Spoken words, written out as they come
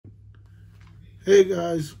Hey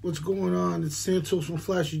guys, what's going on? It's Santos from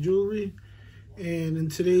Flashy Jewelry, and in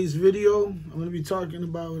today's video I'm going to be talking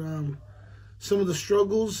about some of the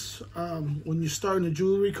struggles when you're starting a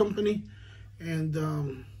jewelry company, and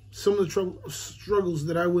some of the struggles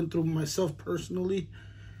that I went through myself personally.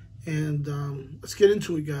 And let's get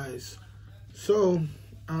into it, guys. So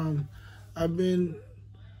I've been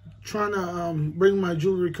trying to bring my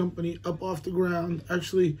jewelry company up off the ground.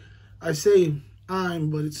 Actually, I say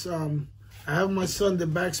but it's I have my son that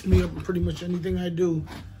backs me up in pretty much anything I do.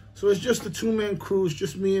 So it's just a two-man crew. It's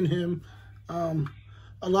just me and him.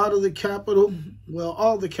 A lot of the capital, well,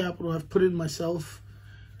 all the capital I've put in myself.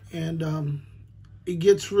 And it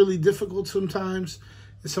gets really difficult sometimes.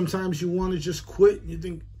 And sometimes you want to just quit. You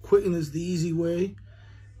think quitting is the easy way.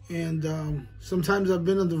 And sometimes I've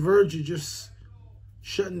been on the verge of just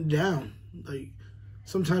shutting down. Like,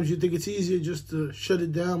 sometimes you think it's easier just to shut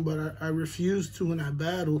it down, but I refuse to, and I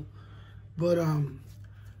battle. But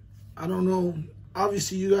I don't know.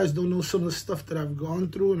 Obviously, you guys don't know some of the stuff that I've gone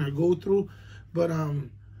through and I go through. But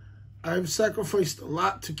I've sacrificed a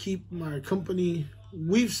lot to keep my company.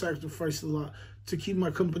 We've sacrificed a lot to keep my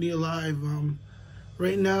company alive.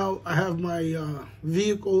 Right now, I have my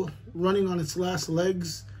vehicle running on its last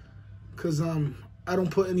legs because I don't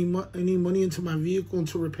put any money into my vehicle,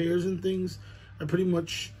 into repairs and things. I pretty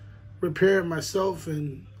much repair it myself,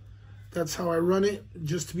 and that's how I run it,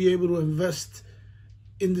 just to be able to invest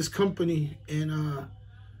in this company and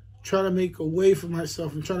try to make a way for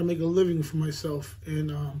myself and try to make a living for myself.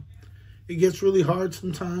 And it gets really hard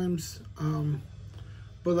sometimes.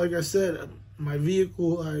 But like I said, my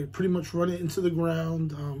vehicle, I pretty much run it into the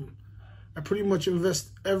ground. I pretty much invest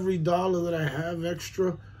every dollar that I have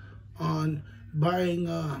extra on buying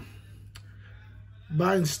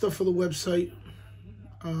stuff for the website,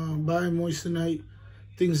 buying moissanite,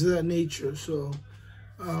 things of that nature. So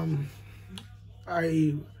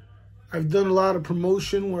I've done a lot of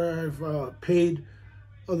promotion where I've paid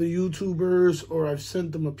other YouTubers, or I've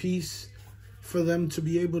sent them a piece for them to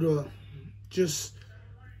be able to just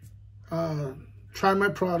try my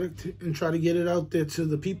product and try to get it out there to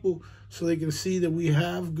the people so they can see that we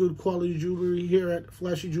have good quality jewelry here at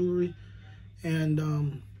Flashy Jewelry.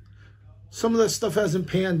 And some of that stuff hasn't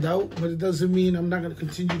panned out, but it doesn't mean I'm not going to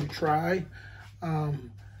continue to try.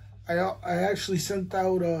 I actually sent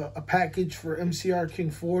out a package for MCR King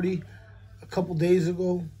 40 a couple days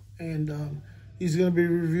ago, and he's going to be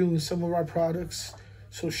reviewing some of our products.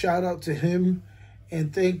 So shout out to him,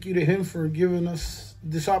 and thank you to him for giving us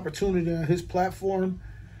this opportunity on his platform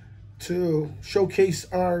to showcase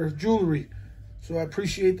our jewelry. So I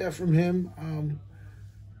appreciate that from him.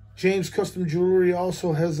 James Custom Jewelry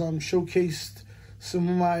also has showcased some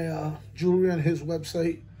of my jewelry on his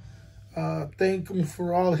website. Thank him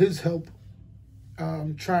for all his help,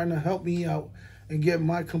 trying to help me out and get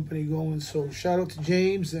my company going. So shout out to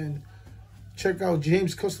James, and check out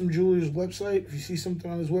James Custom Jewelry's website. If you see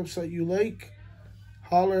something on his website you like,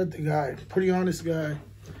 holler at the guy. Pretty honest guy.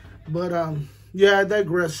 But yeah, I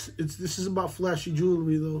digress. This is about Flashy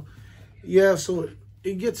Jewelry though. Yeah, so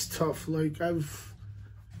it gets tough. Like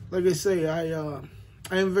I say, I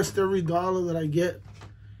invest every dollar that I get,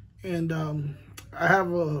 and I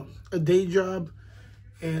have a day job,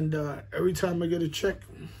 and every time I get a check,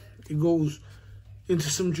 it goes into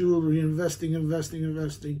some jewelry, investing.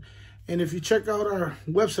 And if you check out our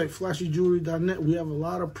website, flashyjewelry.net, we have a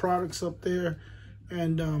lot of products up there,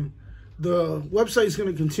 and the website is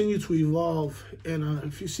going to continue to evolve. And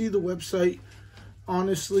if you see the website,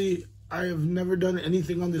 honestly, I have never done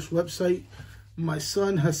anything on this website. My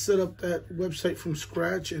son has set up that website from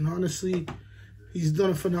scratch, and honestly, he's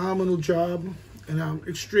done a phenomenal job, and I'm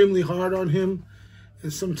extremely hard on him.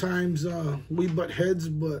 And sometimes we butt heads,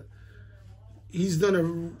 but he's done a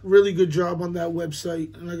really good job on that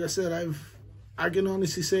website. And like I said, I can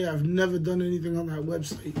honestly say I've never done anything on that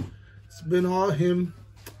website. It's been all him.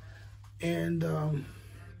 And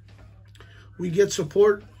we get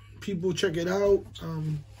support. People check it out.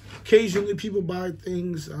 Occasionally people buy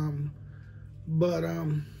things. But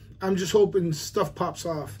I'm just hoping stuff pops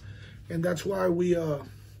off. And that's why we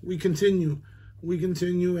continue. We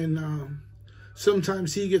continue, and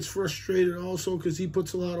sometimes he gets frustrated also because he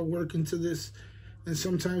puts a lot of work into this, and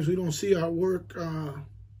sometimes we don't see our work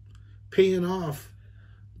paying off.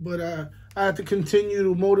 But I have to continue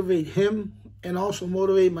to motivate him and also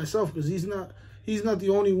motivate myself, because he's not the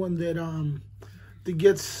only one that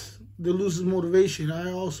loses motivation.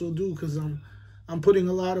 I also do, because I'm putting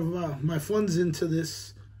a lot of my funds into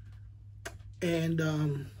this,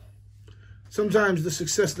 and sometimes the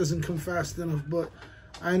success doesn't come fast enough. But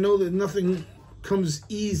I know that nothing comes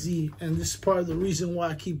easy, and this is part of the reason why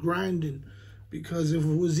I keep grinding. because if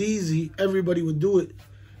it was easy, everybody would do it.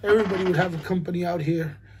 Everybody would have a company out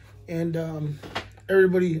here, and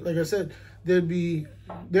everybody, like I said,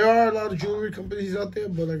 there are a lot of jewelry companies out there,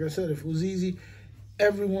 but like I said, if it was easy,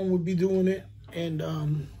 everyone would be doing it,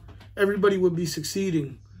 and everybody would be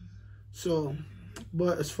succeeding. So,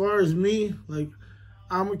 but as far as me, like,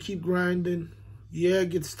 I'm gonna keep grinding. Yeah, it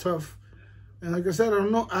gets tough, and like I said,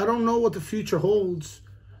 I don't know what the future holds,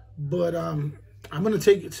 but I'm gonna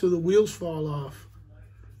take it till the wheels fall off.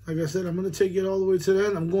 Like I said, I'm gonna take it all the way to the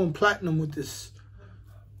end. I'm going platinum with this.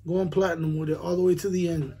 Going platinum with it all the way to the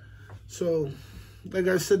end. So, like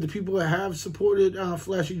I said, the people that have supported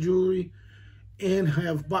Flashy Jewelry and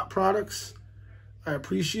have bought products, I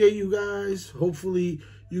appreciate you guys. Hopefully,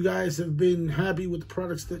 you guys have been happy with the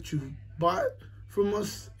products that you bought from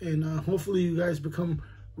us, and hopefully you guys become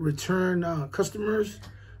return customers.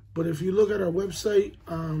 But if you look at our website,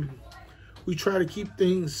 we try to keep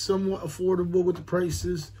things somewhat affordable with the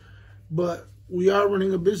prices, but we are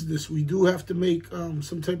running a business. We do have to make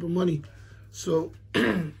some type of money. So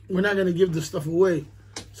we're not going to give the stuff away.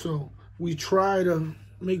 So we try to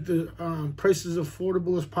make the prices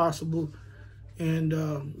affordable as possible.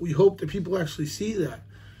 And we hope that people actually see that.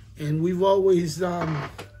 And we've always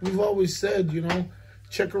said, you know,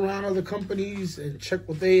 check around other companies and check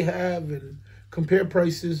what they have and compare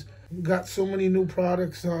prices. We've got so many new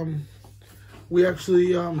products. We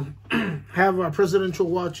actually have our presidential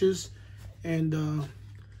watches, and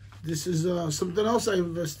this is something else I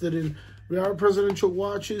invested in. We are presidential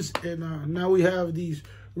watches, and now we have these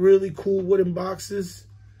really cool wooden boxes,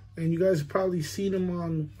 and you guys have probably seen them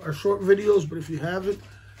on our short videos, but if you haven't,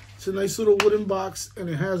 it's a nice little wooden box, and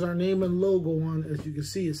it has our name and logo on it. As you can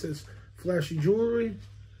see, it says Flashy Jewelry,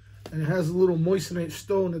 and it has a little moissanite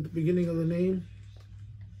stone at the beginning of the name.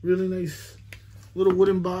 Really nice little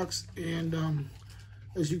wooden box, and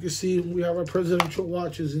as you can see, we have our presidential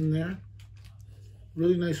watches in there.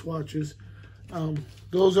 Really nice watches.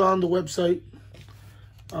 Those are on the website.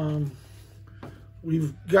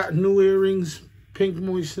 We've got new earrings, pink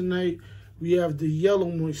moissanite. We have the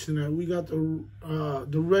yellow moissanite. We got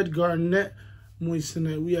the red garnet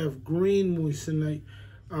moissanite. We have green moissanite.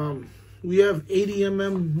 We have 80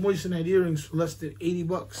 mm moissanite earrings for less than 80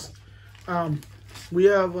 bucks. We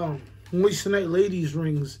have moissanite ladies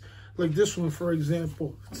rings, like this one, for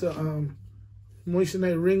example. It's a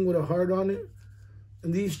moissanite ring with a heart on it.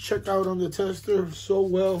 And these check out on the tester so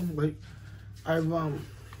well. Like,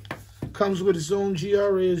 comes with its own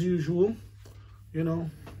GRA as usual. You know,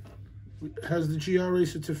 it has the GRA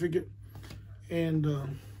certificate. And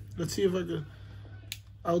let's see if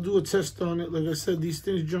I'll do a test on it. Like I said, these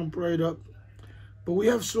things jump right up. But we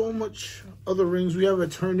have so much other rings. We have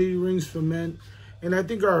eternity rings for men. And I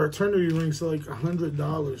think our eternity rings are like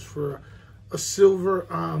 $100 for a silver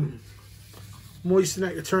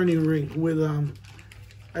moissanite eternity ring with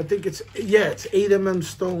I think it's 8 mm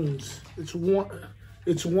stones. It's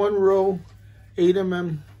one row, 8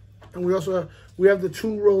 mm, and we have the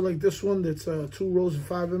 2 row like this one that's 2 rows of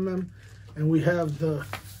 5 mm, and we have the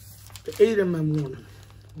 8 mm one.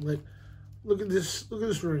 Like, look at this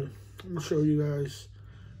ring. I'm gonna show you guys.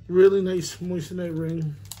 Really nice moissanite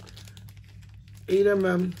ring, 8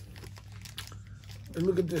 mm, and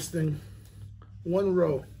look at this thing, 1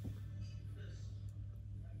 row.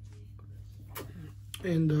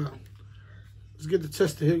 And let's get the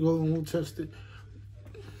tester here going, and we'll test it.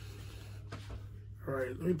 All right,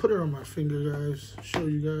 let me put it on my finger, guys, show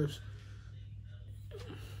you guys.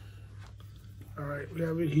 All right, we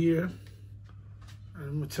have it here. And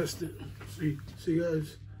I'm gonna test it. See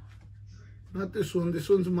guys? Not this one, this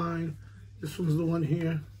one's mine. This one's the one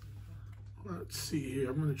here. Let's see here,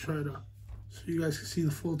 I'm gonna try to, so you guys can see the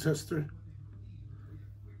full tester.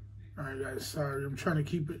 All right, guys, sorry, I'm trying to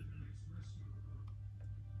keep it.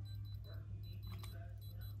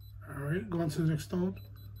 All right, go on to the next stone.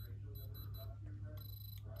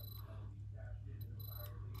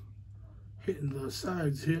 Hitting the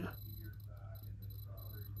sides here.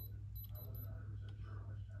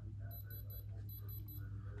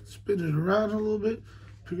 Spin it around a little bit.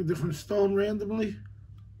 Pick a different stone randomly.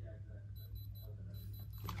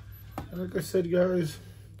 And like I said, guys,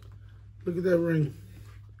 look at that ring.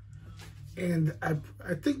 And I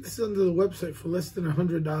think this is under the website for less than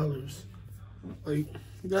 $100. Like,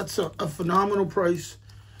 that's a phenomenal price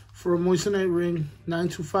for a moissanite ring,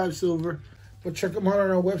 925 silver. But check them out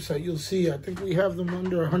on our website. You'll see, I think we have them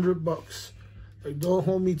under 100 bucks. Like, don't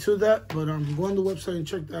hold me to that, but go on the website and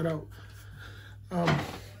check that out.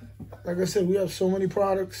 Like I said, we have so many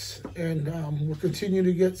products, and we'll continue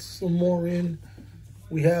to get some more in.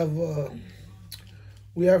 We have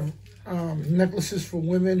necklaces for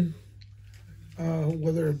women.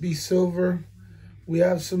 whether it be silver. We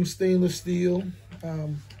have some stainless steel.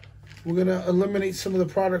 We're going to eliminate some of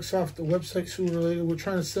the products off the website sooner or later. We're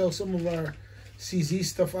trying to sell some of our CZ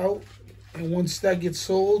stuff out. And once that gets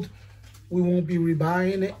sold, we won't be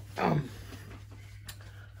rebuying it.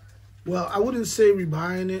 Well, I wouldn't say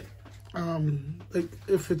rebuying it. Like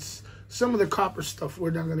if it's some of the copper stuff,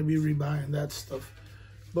 we're not going to be rebuying that stuff.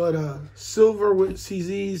 But silver with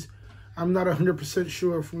CZs, I'm not 100%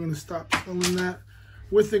 sure if we're going to stop selling that.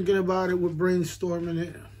 We're thinking about it. We're brainstorming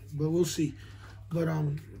it, but we'll see. But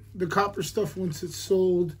the copper stuff, once it's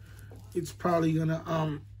sold, it's probably going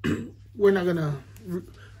to, we're not going to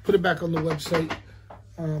put it back on the website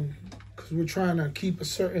because we're trying to keep a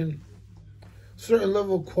certain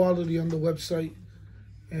level of quality on the website.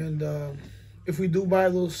 And if we do buy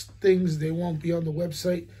those things, they won't be on the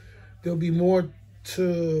website. There'll be more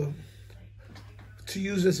to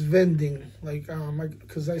use as vending, like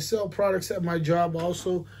because I sell products at my job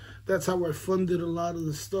also. That's how I funded a lot of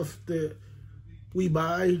the stuff that we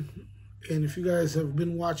buy. And if you guys have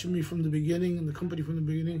been watching me from the beginning and the company from the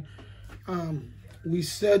beginning, we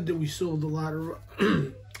said that we sold a lot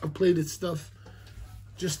of plated stuff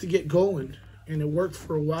just to get going, and it worked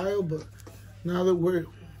for a while. But now that we're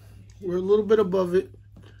a little bit above it,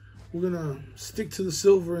 we're gonna stick to the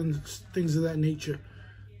silver and things of that nature.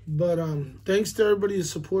 But thanks to everybody that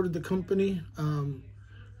supported the company.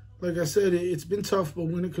 Like I said, it's been tough, but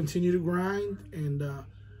we're gonna continue to grind, and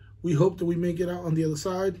we hope that we make it out on the other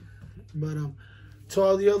side. But to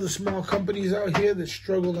all the other small companies out here that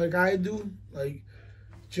struggle like I do, like,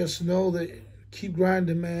 just know that keep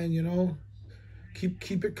grinding, man. You know,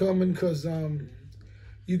 keep it coming, because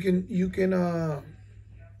you can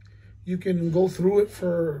go through it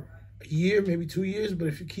for a year, maybe 2 years, but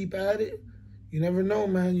if you keep at it, you never know,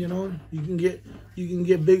 man. You know, you can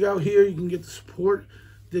get big out here. You can get the support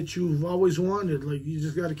that you've always wanted. Like, you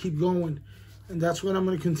just got to keep going, and that's what I'm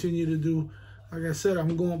going to continue to do. Like I said,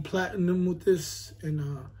 I'm going platinum with this, and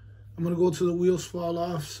I'm going to go till the wheels fall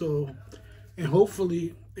off. So, and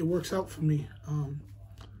hopefully it works out for me.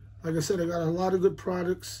 Like I said, I got a lot of good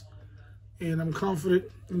products, and I'm confident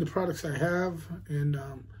in the products I have, and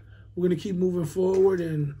we're going to keep moving forward.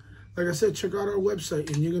 And like I said, check out our website,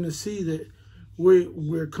 and you're going to see that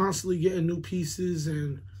we're constantly getting new pieces,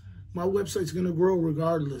 and my website's going to grow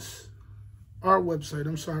regardless. Our website,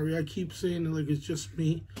 I'm sorry, I keep saying it like it's just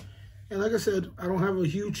me. And like I said, I don't have a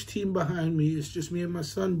huge team behind me. It's just me and my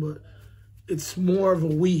son, but it's more of a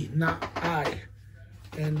we, not I.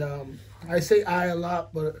 And I say I a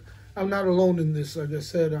lot, but I'm not alone in this. Like I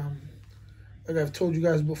said, like I've told you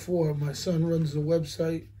guys before, my son runs the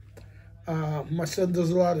website. My son does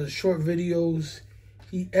a lot of short videos.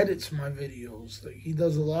 He edits my videos. Like, he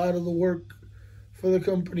does a lot of the work for the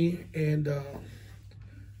company, and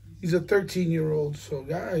he's a 13-year-old. So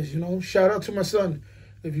guys, you know, shout out to my son.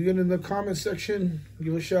 If you get in the comment section,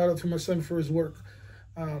 give a shout out to my son for his work.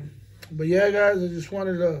 But yeah, guys, I just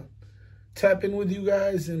wanted to tap in with you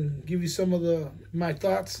guys and give you some of my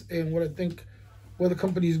thoughts and what I think, where the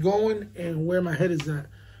company's going and where my head is at.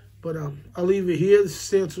 But I'll leave it here. This is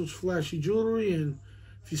Santos Flashy Jewelry, and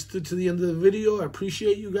if you stood to the end of the video, I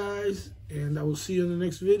appreciate you guys, and I will see you in the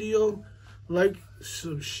next video. Like,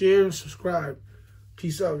 share, and subscribe.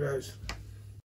 Peace out, guys.